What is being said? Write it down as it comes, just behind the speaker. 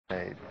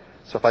made.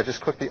 So if I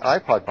just click the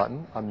iPod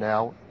button, I'm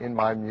now in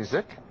my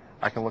music.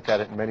 I can look at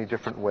it in many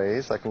different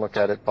ways. I can look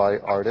at it by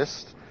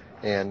artist,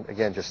 and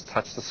again, just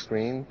touch the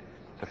screen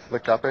to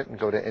flick up it and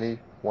go to any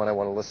one I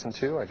want to listen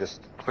to. I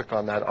just click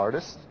on that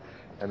artist,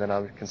 and then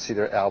I can see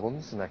their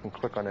albums, and I can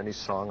click on any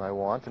song I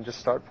want and just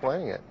start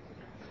playing it.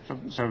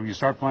 So you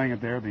start playing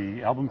it there,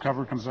 the album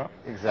cover comes up?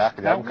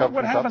 Exactly. Now,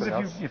 what happens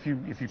if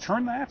you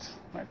turn that?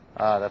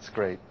 That's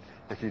great.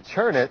 If you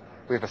turn it,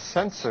 we have a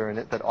sensor in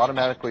it that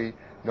automatically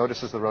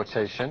notices the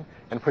rotation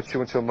and puts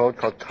you into a mode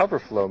called cover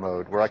flow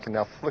mode, where I can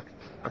now flick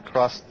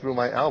across through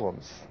my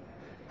albums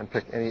and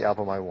pick any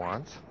album I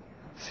want,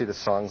 see the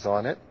songs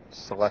on it,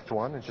 select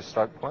one, and just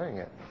start playing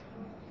it.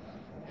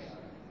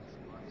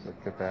 So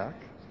get back.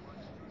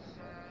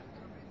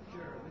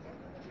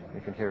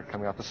 You can hear it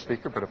coming out the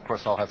speaker, but of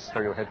course I'll have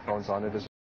stereo headphones on it as well.